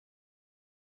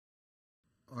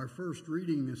Our first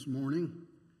reading this morning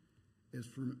is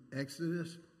from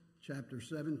Exodus chapter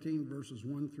 17, verses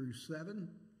 1 through 7,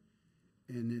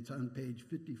 and it's on page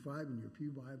 55 in your pew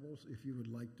Bibles if you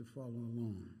would like to follow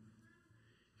along.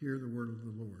 Hear the word of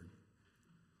the Lord.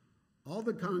 All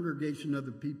the congregation of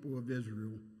the people of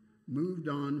Israel moved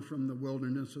on from the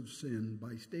wilderness of Sin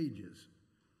by stages,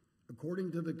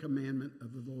 according to the commandment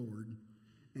of the Lord,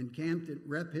 and camped at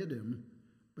Rephidim,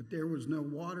 but there was no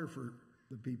water for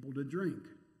the people to drink.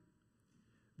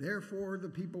 Therefore the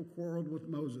people quarreled with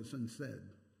Moses and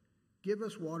said, "Give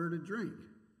us water to drink."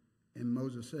 And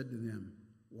Moses said to them,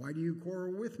 "Why do you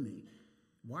quarrel with me?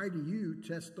 Why do you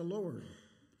test the Lord?"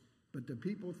 But the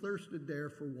people thirsted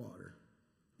there for water.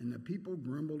 And the people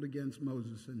grumbled against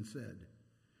Moses and said,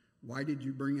 "Why did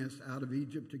you bring us out of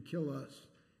Egypt to kill us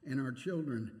and our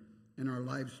children and our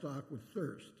livestock with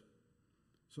thirst?"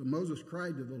 So Moses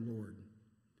cried to the Lord,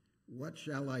 "What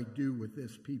shall I do with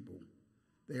this people?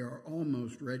 They are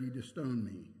almost ready to stone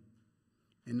me."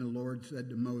 And the Lord said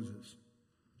to Moses,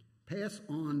 "Pass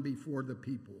on before the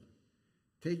people,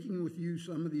 taking with you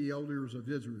some of the elders of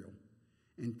Israel,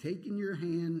 and take in your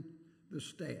hand the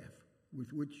staff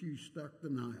with which you struck the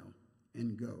Nile,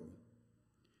 and go.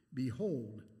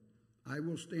 Behold, I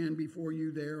will stand before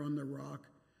you there on the rock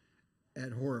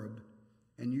at Horeb,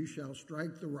 and you shall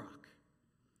strike the rock,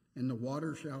 and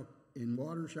water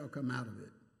shall come out of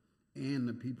it, and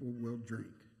the people will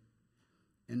drink."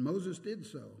 And Moses did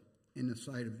so in the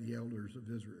sight of the elders of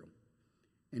Israel.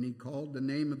 And he called the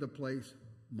name of the place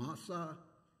Massah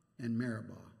and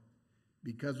Meribah,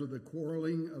 because of the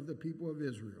quarreling of the people of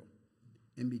Israel,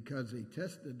 and because they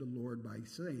tested the Lord by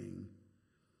saying,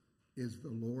 "Is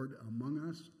the Lord among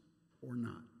us or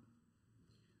not?"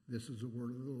 This is the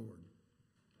word of the Lord.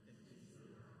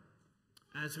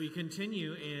 As we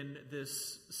continue in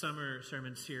this summer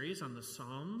sermon series on the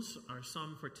Psalms, our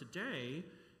psalm for today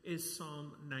is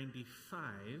Psalm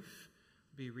 95.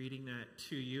 I'll be reading that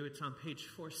to you. It's on page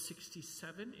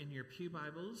 467 in your pew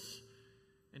Bibles.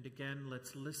 And again,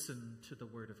 let's listen to the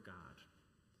word of God.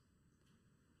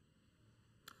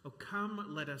 "Oh,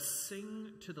 come, let us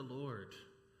sing to the Lord.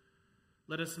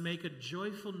 Let us make a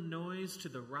joyful noise to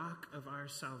the rock of our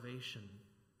salvation.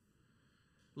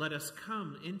 Let us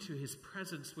come into his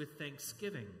presence with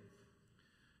thanksgiving.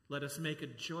 Let us make a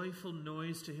joyful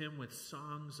noise to him with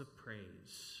songs of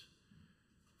praise.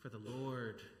 For the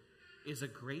Lord is a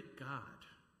great God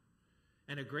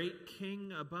and a great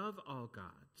King above all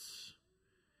gods.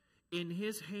 In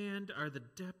his hand are the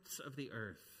depths of the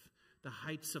earth. The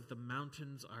heights of the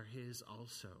mountains are his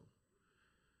also.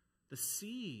 The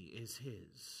sea is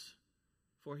his,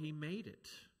 for he made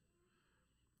it,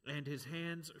 and his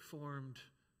hands formed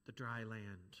the dry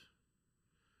land.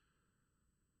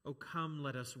 Oh, come,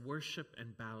 let us worship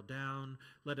and bow down.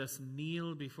 Let us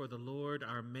kneel before the Lord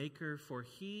our Maker, for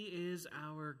he is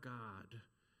our God,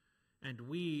 and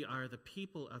we are the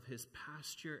people of his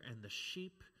pasture and the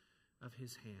sheep of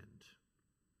his hand.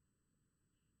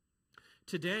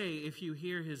 Today, if you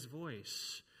hear his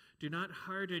voice, do not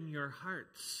harden your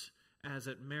hearts as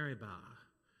at Meribah,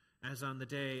 as on the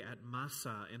day at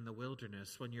Massah in the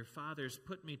wilderness, when your fathers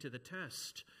put me to the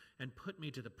test and put me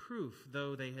to the proof,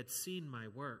 though they had seen my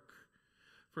work.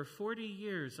 For 40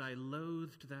 years I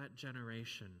loathed that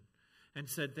generation, and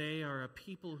said, they are a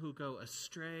people who go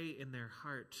astray in their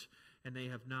heart, and they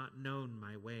have not known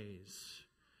my ways.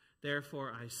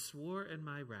 Therefore I swore in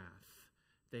my wrath,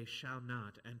 they shall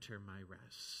not enter my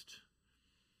rest."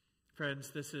 Friends,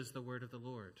 this is the word of the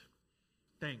Lord.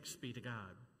 Thanks be to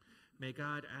God. May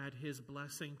God add his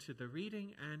blessing to the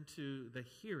reading and to the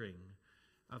hearing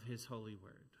of his holy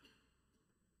word.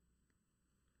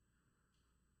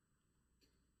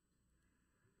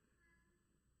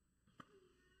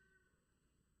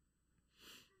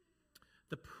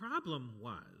 The problem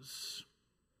was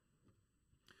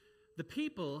the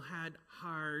people had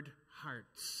hard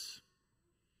hearts.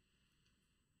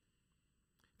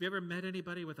 Have you ever met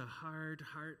anybody with a hard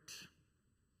heart?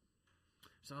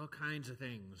 There's all kinds of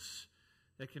things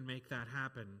that can make that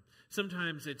happen.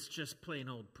 Sometimes it's just plain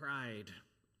old pride.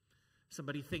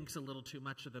 Somebody thinks a little too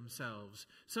much of themselves.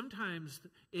 Sometimes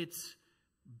it's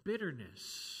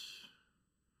bitterness.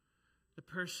 The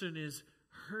person is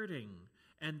hurting,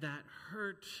 and that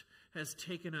hurt has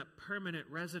taken up permanent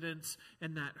residence,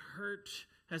 and that hurt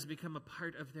has become a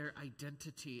part of their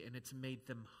identity, and it's made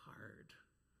them hard.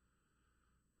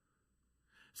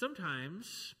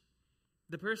 Sometimes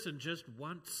the person just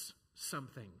wants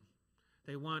something.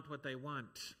 They want what they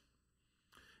want.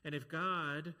 And if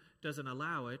God doesn't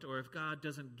allow it, or if God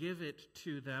doesn't give it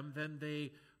to them, then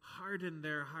they harden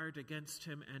their heart against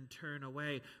him and turn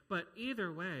away. But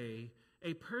either way,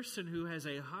 a person who has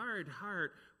a hard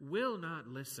heart will not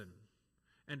listen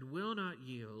and will not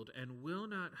yield and will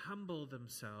not humble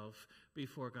themselves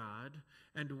before God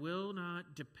and will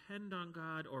not depend on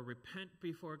God or repent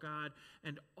before God.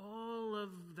 And all of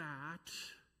that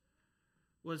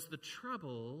was the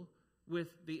trouble with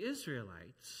the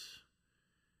Israelites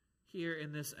here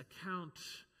in this account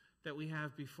that we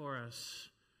have before us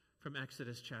from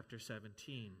Exodus chapter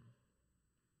 17.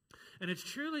 And it's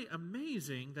truly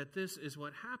amazing that this is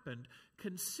what happened,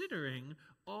 considering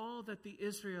all that the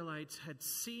Israelites had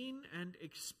seen and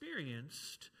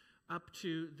experienced up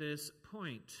to this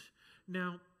point.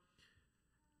 Now,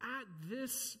 at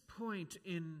this point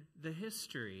in the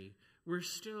history, we're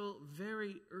still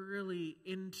very early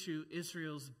into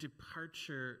Israel's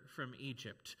departure from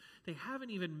Egypt. They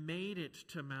haven't even made it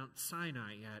to Mount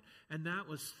Sinai yet, and that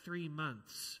was 3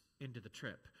 months into the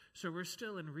trip. So we're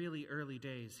still in really early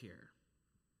days here.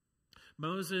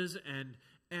 Moses and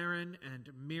Aaron and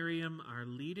Miriam are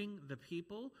leading the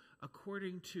people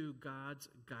according to God's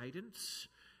guidance.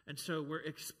 And so we're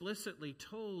explicitly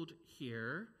told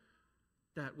here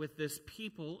that with this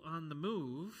people on the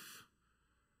move,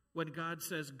 when God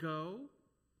says go,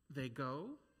 they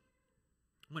go.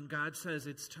 When God says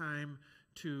it's time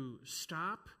to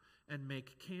stop and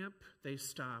make camp, they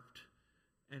stopped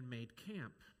and made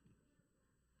camp.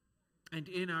 And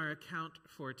in our account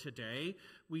for today,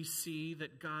 we see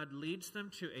that God leads them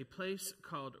to a place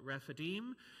called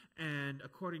Rephidim. And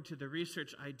according to the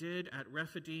research I did at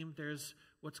Rephidim, there's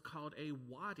what's called a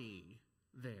wadi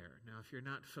there. Now, if you're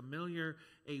not familiar,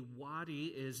 a wadi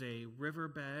is a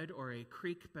riverbed or a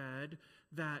creek bed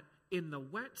that in the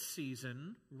wet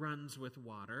season runs with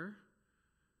water,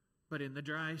 but in the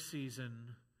dry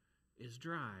season is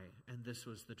dry. And this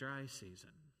was the dry season.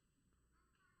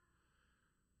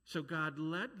 So God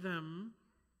led them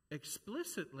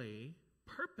explicitly,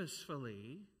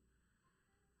 purposefully,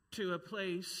 to a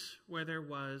place where there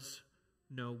was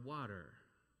no water.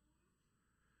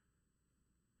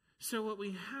 So what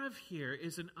we have here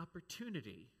is an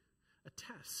opportunity, a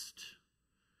test,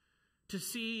 to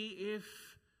see if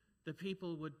the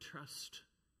people would trust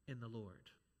in the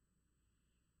Lord.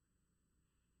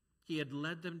 He had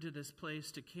led them to this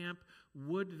place to camp.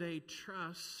 Would they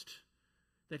trust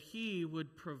that He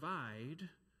would provide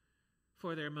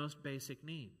for their most basic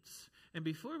needs? And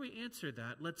before we answer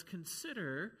that, let's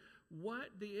consider what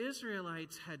the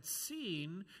Israelites had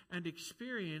seen and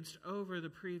experienced over the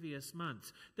previous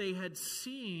months. They had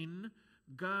seen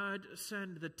God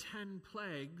send the 10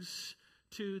 plagues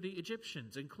to the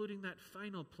Egyptians, including that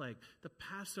final plague, the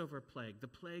Passover plague, the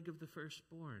plague of the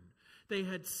firstborn. They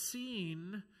had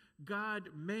seen God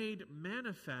made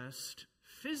manifest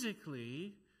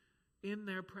physically in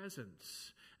their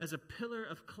presence as a pillar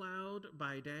of cloud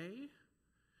by day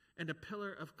and a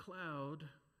pillar of cloud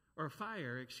or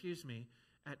fire,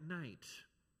 at night.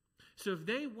 So if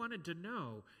they wanted to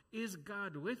know, is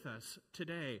God with us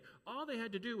today? All they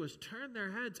had to do was turn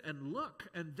their heads and look,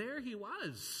 and there He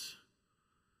was.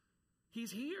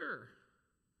 He's here.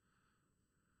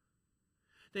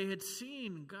 They had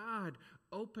seen God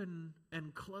open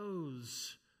and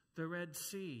close the Red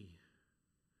Sea.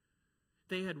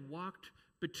 They had walked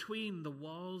between the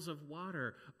walls of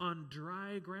water on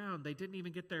dry ground. They didn't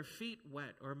even get their feet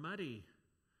wet or muddy.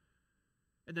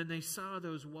 And then they saw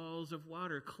those walls of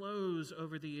water close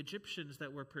over the Egyptians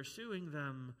that were pursuing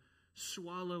them,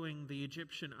 swallowing the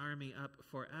Egyptian army up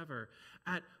forever.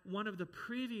 At one of the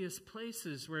previous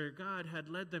places where God had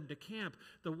led them to camp,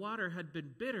 the water had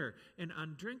been bitter and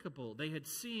undrinkable. They had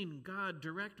seen God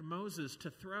direct Moses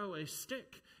to throw a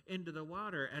stick into the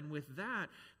water, and with that,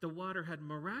 the water had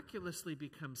miraculously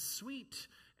become sweet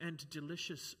and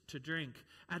delicious to drink.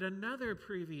 At another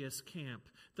previous camp,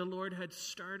 the Lord had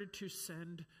started to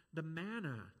send the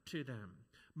manna to them.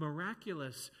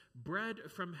 Miraculous bread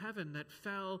from heaven that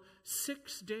fell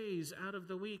 6 days out of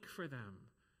the week for them.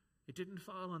 It didn't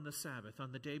fall on the Sabbath.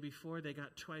 On the day before, they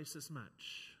got twice as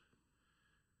much.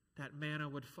 That manna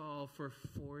would fall for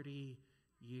 40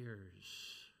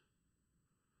 years.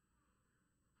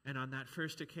 And on that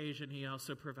first occasion, He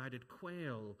also provided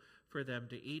quail for them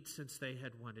to eat since they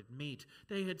had wanted meat.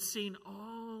 They had seen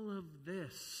all of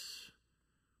this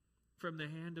from the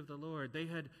hand of the Lord. They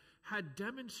had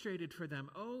demonstrated for them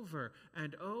over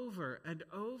and over and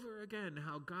over again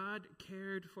how God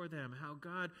cared for them, how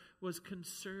God was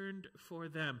concerned for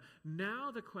them.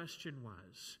 Now the question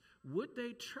was, would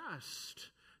they trust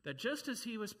that just as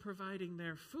He was providing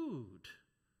their food,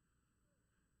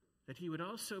 that He would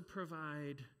also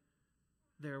provide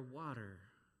their water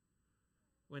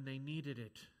when they needed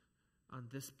it on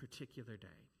this particular day?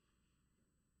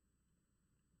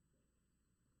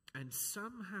 And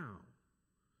somehow,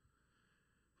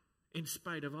 in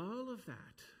spite of all of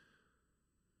that,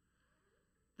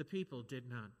 the people did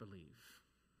not believe.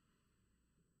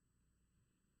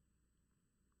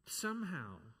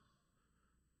 Somehow,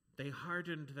 they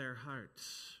hardened their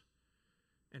hearts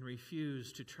and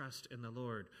refused to trust in the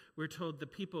Lord. We're told the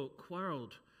people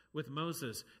quarreled with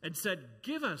Moses and said,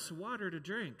 "Give us water to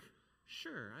drink."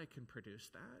 Sure, I can produce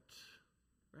that,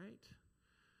 right?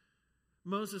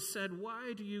 Moses said,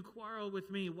 "Why do you quarrel with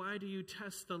me? Why do you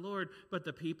test the Lord?" But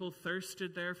the people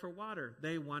thirsted there for water.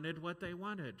 They wanted what they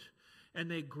wanted. And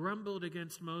they grumbled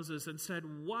against Moses and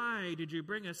said, "Why did you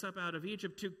bring us up out of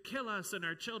Egypt to kill us and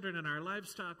our children and our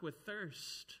livestock with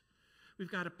thirst?" We've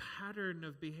got a pattern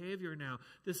of behavior now.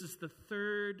 This is the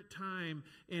third time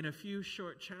in a few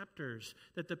short chapters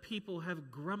that the people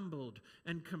have grumbled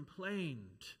and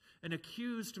complained and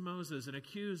accused Moses and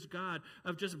accused God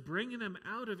of just bringing them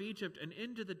out of Egypt and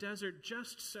into the desert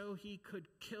just so he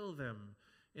could kill them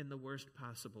in the worst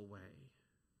possible way.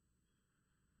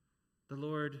 The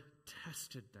Lord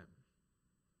tested them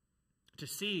to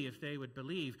see if they would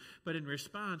believe. But in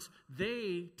response,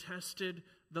 they tested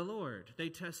the Lord. They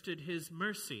tested his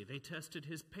mercy. They tested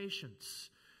his patience.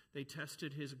 They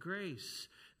tested his grace.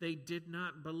 They did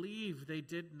not believe. They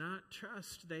did not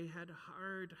trust. They had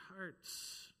hard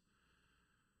hearts.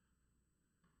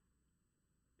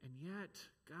 And yet,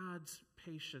 God's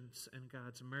patience and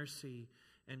God's mercy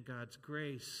and God's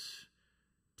grace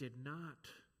did not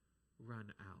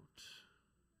run out.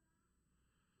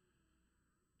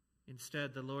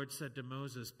 Instead, the Lord said to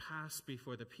Moses, "Pass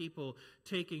before the people,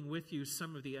 taking with you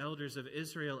some of the elders of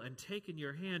Israel, and take in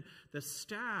your hand the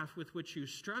staff with which you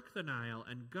struck the Nile,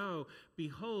 and go.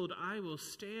 Behold, I will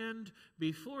stand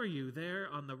before you there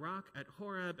on the rock at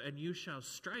Horeb, and you shall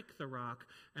strike the rock,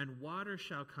 and water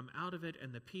shall come out of it,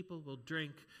 and the people will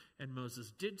drink." And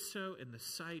Moses did so in the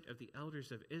sight of the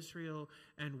elders of Israel,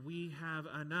 and we have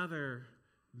another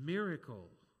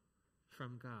miracle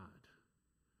from God.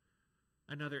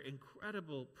 Another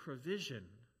incredible provision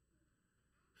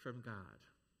from God.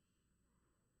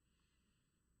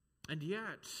 And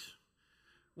yet,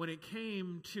 when it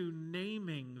came to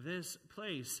naming this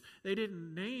place, they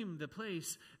didn't name the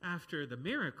place after the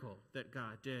miracle that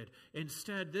God did.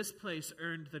 Instead, this place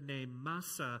earned the name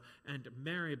Massah and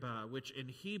Meribah, which in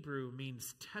Hebrew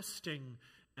means testing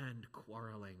and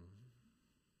quarreling.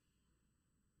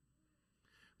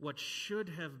 What should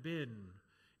have been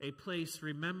a place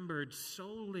remembered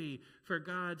solely for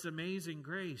God's amazing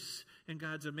grace and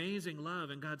God's amazing love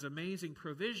and God's amazing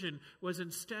provision was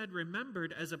instead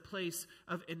remembered as a place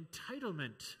of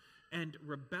entitlement and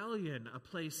rebellion, a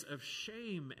place of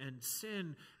shame and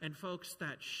sin. And folks,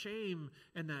 that shame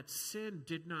and that sin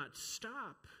did not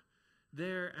stop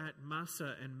there at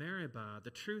Massah and Meribah.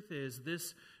 The truth is,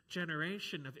 this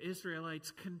generation of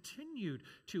Israelites continued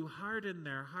to harden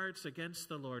their hearts against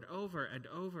the Lord over and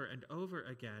over and over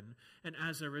again. And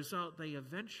as a result, they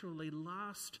eventually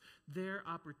lost their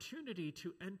opportunity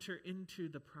to enter into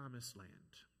the promised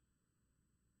land.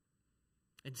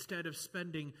 Instead of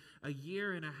spending a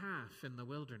year and a half in the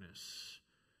wilderness,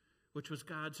 which was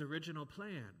God's original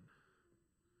plan,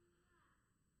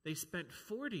 they spent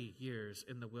 40 years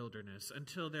in the wilderness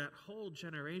until that whole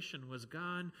generation was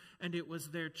gone, and it was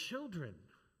their children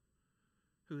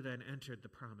who then entered the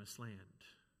promised land.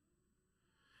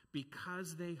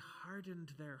 Because they hardened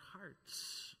their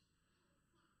hearts,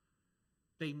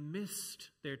 they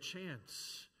missed their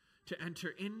chance to enter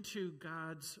into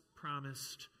God's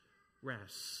promised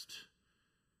rest.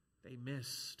 They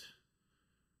missed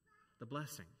the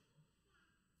blessing.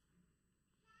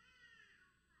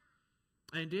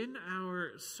 And in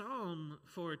our psalm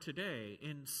for today,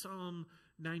 in Psalm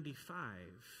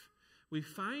 95, we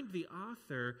find the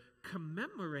author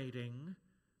commemorating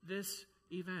this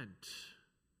event,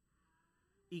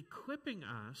 equipping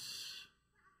us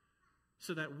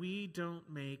so that we don't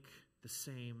make the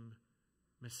same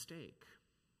mistake.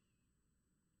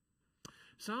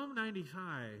 Psalm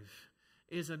 95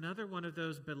 is another one of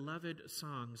those beloved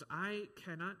songs. I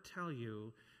cannot tell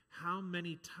you how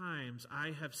many times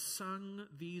I have sung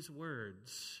these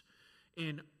words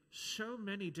in so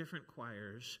many different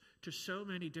choirs to so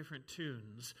many different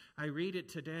tunes. I read it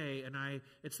today and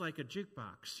it's like a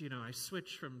jukebox. I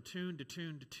switch from tune to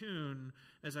tune to tune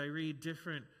as I read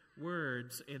different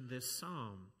words in this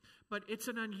psalm. But it's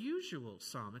an unusual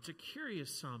psalm. It's a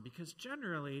curious psalm because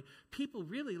generally people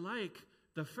really like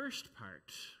the first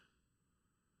part.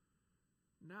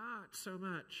 Not so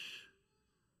much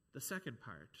the second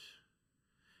part.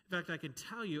 In fact, I can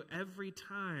tell you every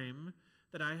time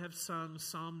that I have sung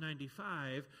Psalm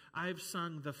 95, I've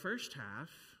sung the first half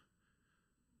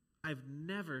I've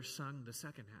never sung the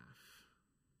second half.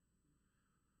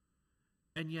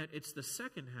 And yet it's the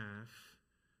second half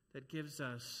that gives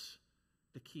us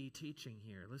the key teaching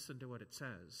here. Listen to what it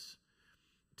says.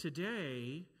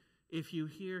 Today, if you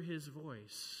hear his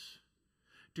voice,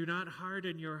 do not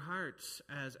harden your hearts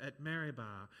as at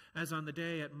Meribah, as on the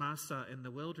day at Massah in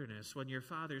the wilderness, when your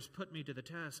fathers put me to the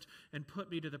test and put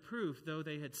me to the proof, though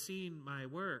they had seen my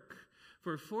work.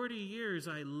 For 40 years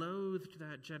I loathed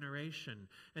that generation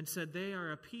and said, they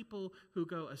are a people who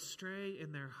go astray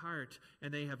in their heart,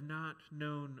 and they have not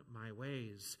known my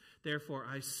ways. Therefore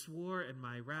I swore in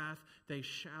my wrath, they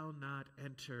shall not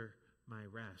enter my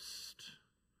rest.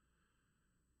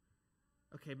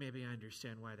 Okay, maybe I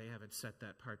understand why they haven't set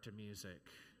that part to music.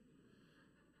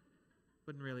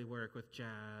 Wouldn't really work with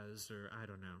jazz, or I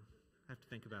don't know. I have to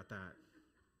think about that.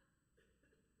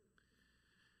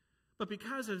 But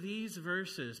because of these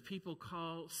verses, people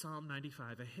call Psalm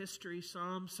 95 a history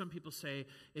psalm. Some people say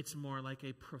it's more like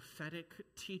a prophetic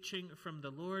teaching from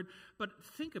the Lord. But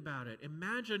think about it.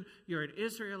 Imagine you're an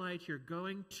Israelite, you're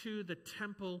going to the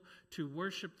temple to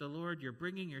worship the Lord, you're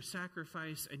bringing your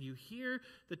sacrifice, and you hear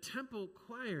the temple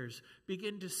choirs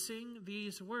begin to sing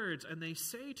these words, and they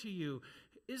say to you,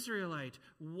 Israelite,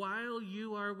 while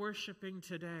you are worshiping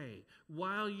today,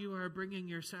 while you are bringing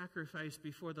your sacrifice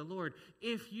before the Lord,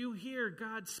 if you hear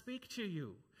God speak to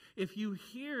you, if you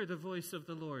hear the voice of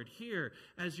the Lord here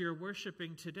as you're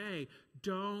worshiping today,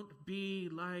 don't be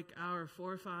like our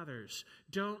forefathers.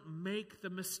 Don't make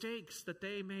the mistakes that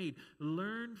they made.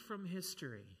 Learn from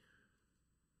history.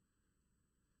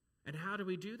 And how do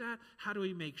we do that? How do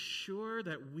we make sure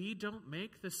that we don't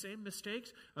make the same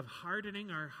mistakes of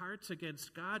hardening our hearts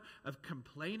against God, of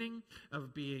complaining,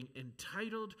 of being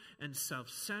entitled and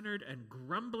self-centered and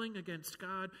grumbling against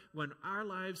God when our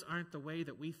lives aren't the way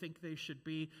that we think they should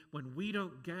be, when we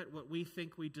don't get what we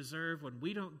think we deserve, when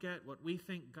we don't get what we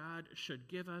think God should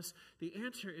give us? The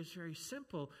answer is very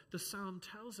simple. The psalm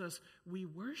tells us we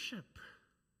worship.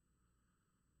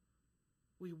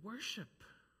 We worship.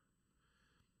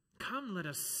 Come, let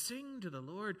us sing to the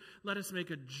Lord. Let us make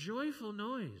a joyful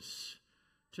noise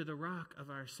to the rock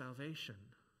of our salvation.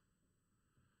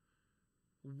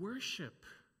 Worship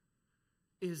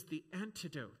is the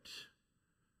antidote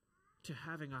to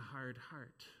having a hard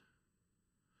heart.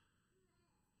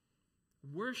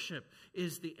 Worship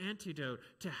is the antidote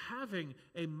to having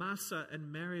a Massah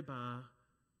and Meribah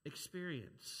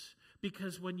experience.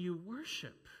 Because when you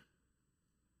worship,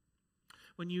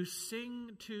 when you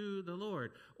sing to the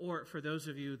Lord, or for those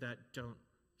of you that don't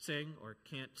sing or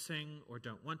can't sing or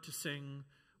don't want to sing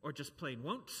or just plain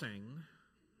won't sing,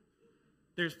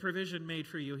 there's provision made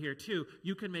for you here too.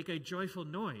 You can make a joyful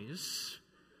noise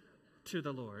to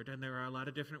the Lord, and there are a lot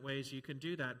of different ways you can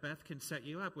do that. Beth can set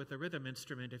you up with a rhythm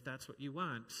instrument if that's what you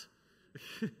want.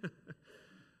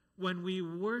 When we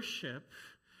worship,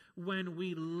 when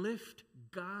we lift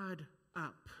God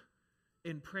up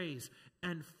in praise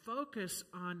and focus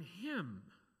on Him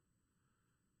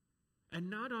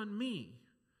and not on me,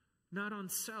 not on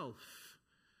self,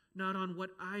 not on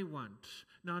what I want,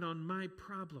 not on my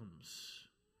problems.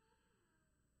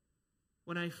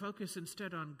 When I focus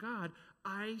instead on God,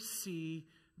 I see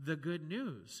the good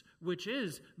news, which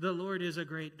is the Lord is a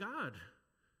great God.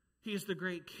 He is the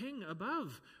great King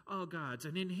above all gods,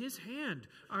 and in His hand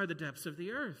are the depths of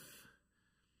the earth.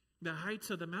 The heights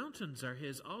of the mountains are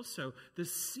His also. The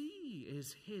sea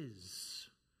is His,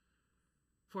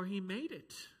 for He made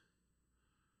it.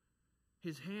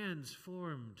 His hands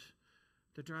formed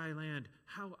the dry land.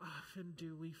 How often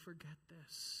do we forget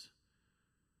this?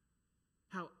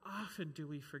 How often do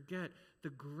we forget the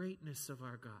greatness of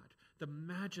our God, the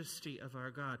majesty of our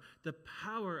God, the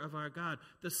power of our God,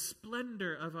 the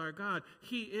splendor of our God?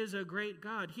 He is a great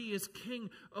God. He is king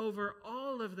over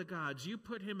all of the gods. You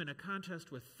put Him in a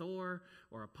contest with Thor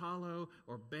or Apollo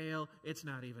or Baal, it's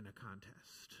not even a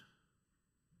contest.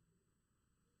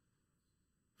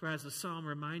 For as the psalm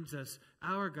reminds us,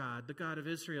 our God, the God of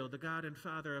Israel, the God and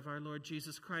Father of our Lord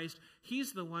Jesus Christ,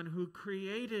 He's the one who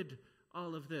created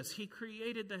all of this. He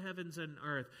created the heavens and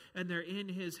earth, and they're in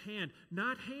His hand.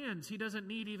 Not hands. He doesn't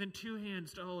need even two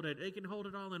hands to hold it. He can hold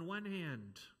it all in one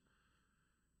hand.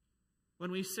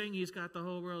 When we sing, He's got the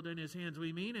whole world in His hands,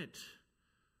 we mean it.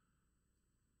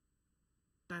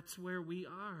 That's where we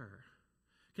are.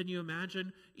 Can you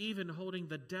imagine even holding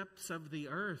the depths of the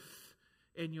earth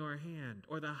in your hand,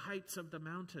 or the heights of the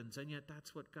mountains? And yet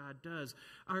that's what God does.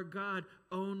 Our God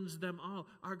owns them all.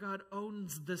 Our God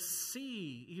owns the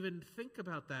sea. Even think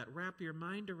about that. Wrap your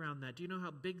mind around that. Do you know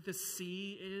how big the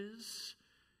sea is?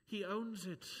 He owns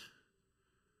it.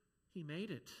 He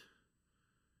made it.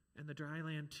 And the dry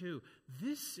land too.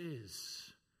 This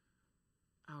is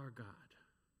our God.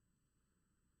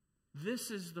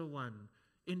 This is the one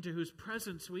into whose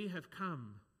presence we have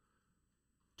come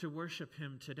to worship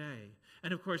him today.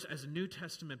 And of course, as New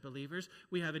Testament believers,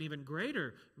 we have an even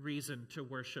greater reason to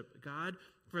worship God.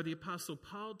 For the Apostle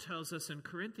Paul tells us in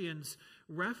Corinthians,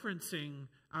 referencing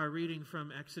our reading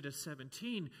from Exodus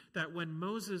 17, that when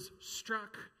Moses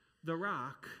struck the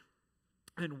rock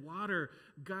and water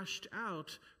gushed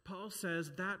out, Paul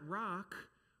says that rock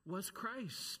was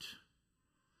Christ.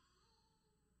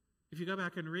 If you go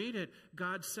back and read it,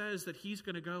 God says that he's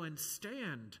going to go and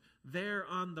stand there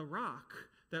on the rock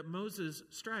that Moses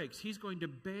strikes. He's going to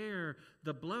bear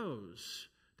the blows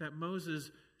that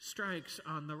Moses strikes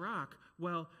on the rock.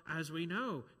 Well, as we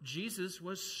know, Jesus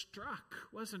was struck,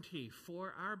 wasn't he,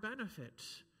 for our benefit.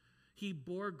 He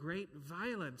bore great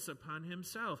violence upon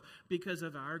himself because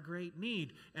of our great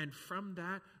need. And from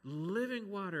that,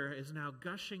 living water is now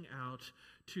gushing out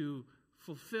to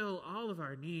fulfill all of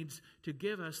our needs, to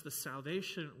give us the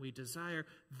salvation we desire.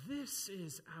 This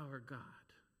is our God.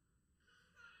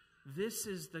 This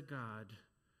is the God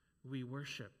we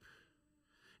worship.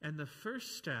 And the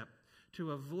first step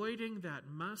to avoiding that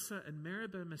Massah and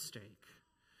Meribah mistake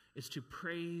is to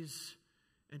praise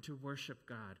and to worship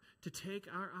God, to take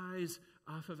our eyes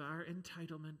off of our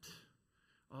entitlement,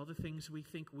 all the things we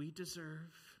think we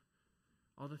deserve,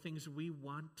 all the things we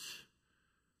want,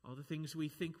 all the things we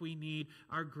think we need,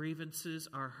 our grievances,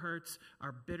 our hurts,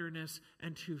 our bitterness,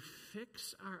 and to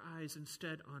fix our eyes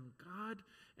instead on God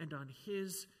and on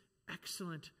his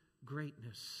excellent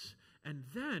greatness. And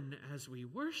then, as we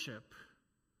worship,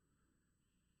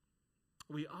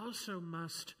 we also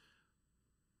must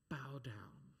bow down.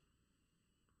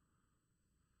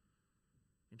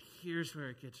 And here's where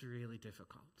it gets really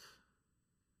difficult.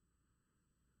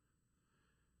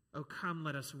 Oh, come,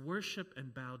 let us worship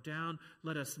and bow down.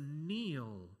 Let us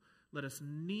kneel. Let us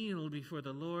kneel before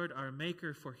the Lord our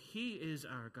Maker, for he is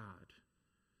our God.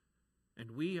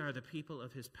 And we are the people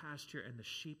of his pasture and the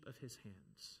sheep of his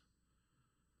hands.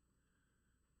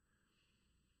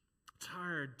 It's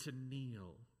hard to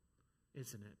kneel,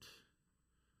 isn't it?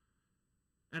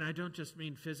 And I don't just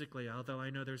mean physically, although I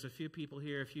know there's a few people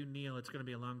here, if you kneel, it's going to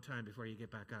be a long time before you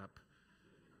get back up.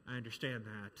 I understand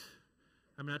that.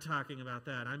 I'm not talking about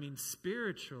that. I mean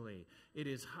spiritually. It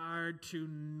is hard to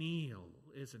kneel,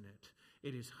 isn't it?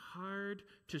 It is hard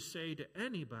to say to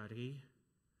anybody,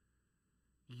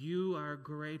 you are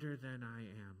greater than I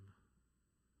am.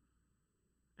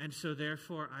 And so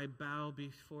therefore I bow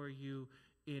before you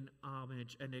in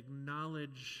homage and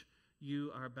acknowledge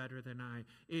you are better than I.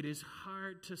 It is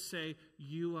hard to say,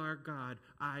 you are God,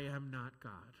 I am not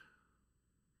God.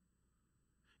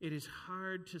 It is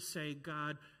hard to say,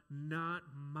 God, not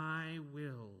my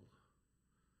will.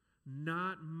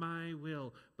 Not my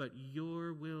will, but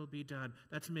your will be done.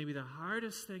 That's maybe the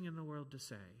hardest thing in the world to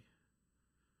say.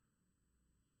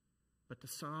 But the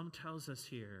psalm tells us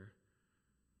here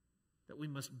that we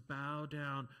must bow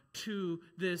down to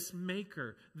this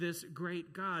Maker, this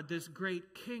great God, this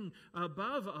great King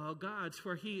above all gods,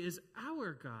 for he is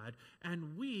our God,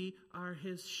 and we are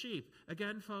his sheep.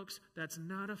 Again, folks, that's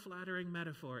not a flattering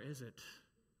metaphor, is it?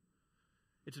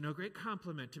 It's no great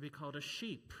compliment to be called a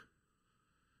sheep.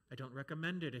 I don't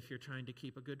recommend it if you're trying to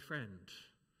keep a good friend.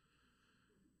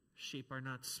 Sheep are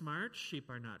not smart, sheep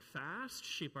are not fast,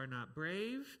 sheep are not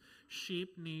brave.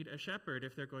 Sheep need a shepherd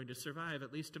if they're going to survive,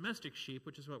 at least domestic sheep,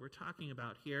 which is what we're talking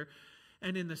about here.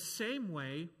 And in the same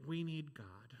way, we need God.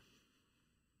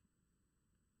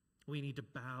 We need to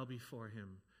bow before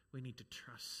him. We need to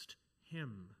trust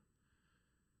him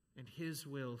and his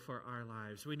will for our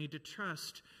lives. We need to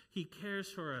trust he cares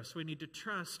for us. We need to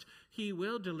trust he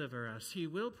will deliver us. He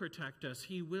will protect us.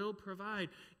 He will provide,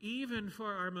 even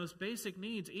for our most basic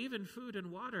needs, even food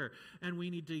and water. And we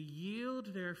need to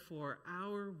yield, therefore,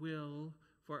 our will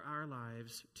for our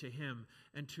lives to him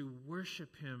and to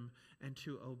worship him and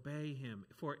to obey him.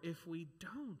 For if we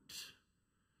don't,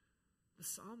 the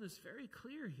psalm is very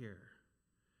clear here.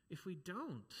 If we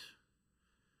don't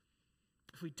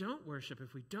worship,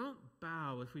 if we don't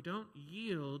bow, if we don't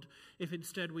yield, if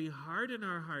instead we harden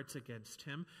our hearts against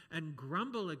him and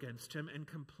grumble against him and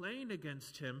complain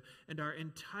against him and are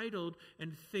entitled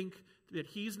and think that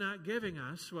he's not giving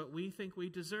us what we think we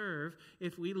deserve,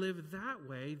 if we live that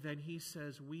way, then he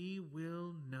says we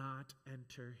will not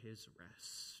enter his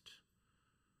rest.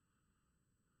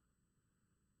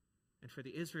 And for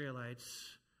the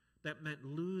Israelites, that meant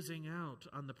losing out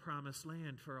on the promised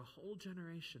land for a whole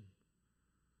generation.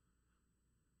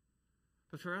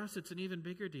 But for us, it's an even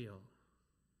bigger deal.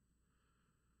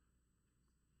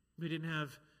 We didn't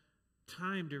have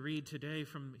time to read today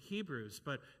from Hebrews,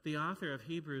 but the author of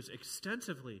Hebrews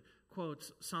extensively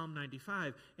quotes Psalm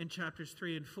 95. In chapters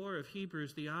 3 and 4 of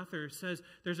Hebrews, the author says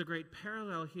there's a great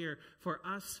parallel here for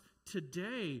us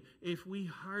today if we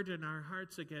harden our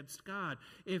hearts against God,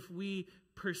 if we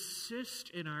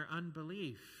persist in our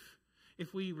unbelief,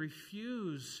 if we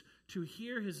refuse to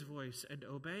hear his voice and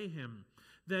obey him,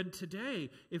 then today,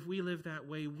 if we live that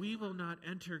way, we will not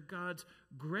enter God's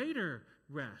greater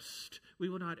rest. We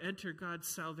will not enter God's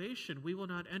salvation. We will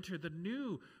not enter the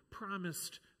new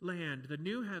promised land, the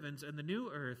new heavens and the new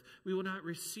earth. We will not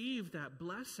receive that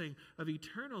blessing of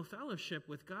eternal fellowship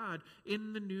with God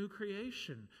in the new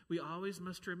creation. We always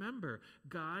must remember,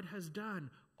 God has done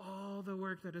all the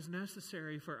work that is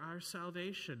necessary for our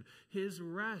salvation. His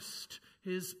rest,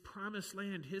 his promised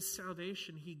land, his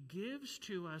salvation, he gives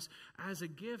to us as a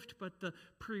gift. But the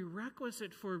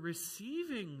prerequisite for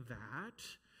receiving that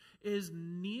is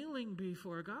kneeling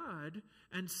before God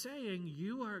and saying,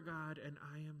 you are God and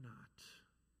I am not.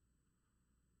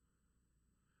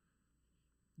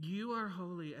 You are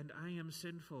holy and I am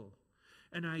sinful.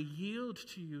 And I yield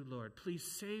to you, Lord. Please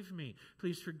save me.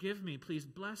 Please forgive me. Please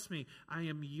bless me. I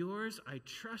am yours. I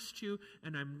trust you.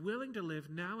 And I'm willing to live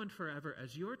now and forever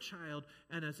as your child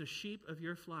and as a sheep of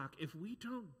your flock. If we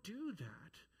don't do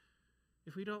that,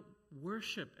 if we don't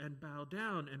worship and bow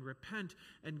down and repent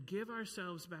and give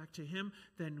ourselves back to him,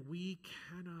 then we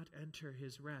cannot enter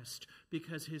his rest,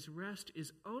 because his rest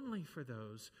is only for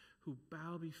those who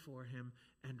bow before him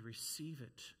and receive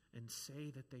it and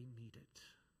say that they need it.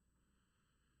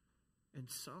 And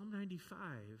Psalm 95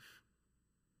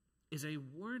 is a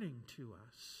warning to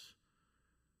us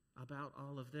about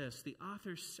all of this. The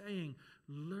author's saying,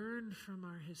 learn from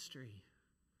our history.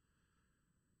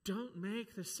 Don't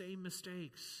make the same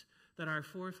mistakes that our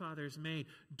forefathers made.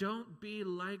 Don't be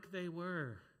like they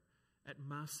were at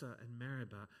Massah and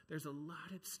Meribah. There's a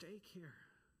lot at stake here.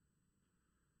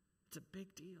 It's a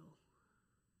big deal.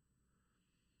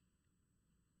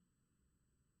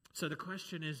 So the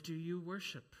question is, do you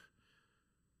worship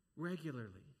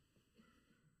regularly?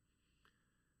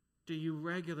 Do you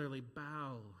regularly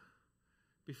bow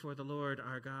before the Lord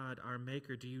our God, our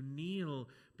Maker? Do you kneel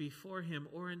before him?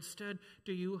 Or instead,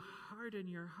 do you harden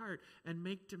your heart and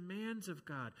make demands of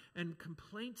God and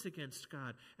complaints against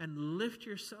God and lift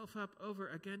yourself up over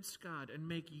against God and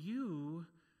make you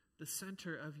the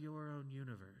center of your own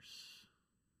universe?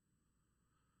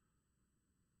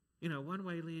 You know, one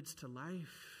way leads to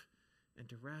life and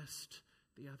to rest,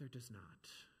 the other does not.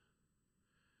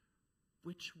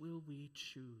 Which will we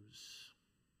choose?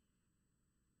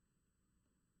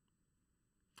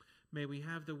 May we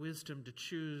have the wisdom to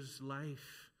choose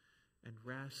life and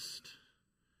rest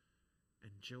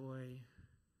and joy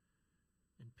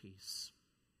and peace.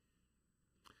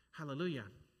 Hallelujah. Hallelujah.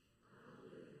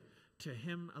 To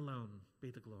him alone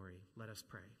be the glory. Let us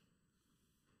pray.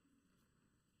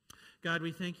 God,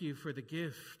 we thank you for the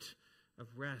gift of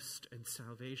rest and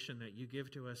salvation that you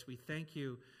give to us. We thank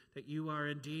you that you are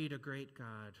indeed a great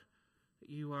God, that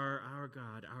you are our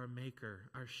God, our Maker,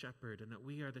 our Shepherd, and that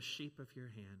we are the sheep of your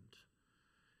hand.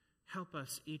 Help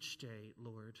us each day,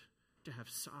 Lord, to have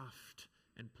soft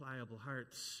and pliable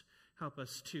hearts. Help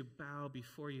us to bow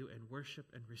before you and worship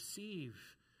and receive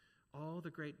all the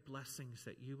great blessings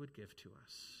that you would give to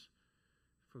us.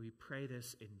 For we pray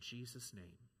this in Jesus'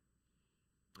 name.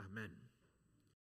 Amen.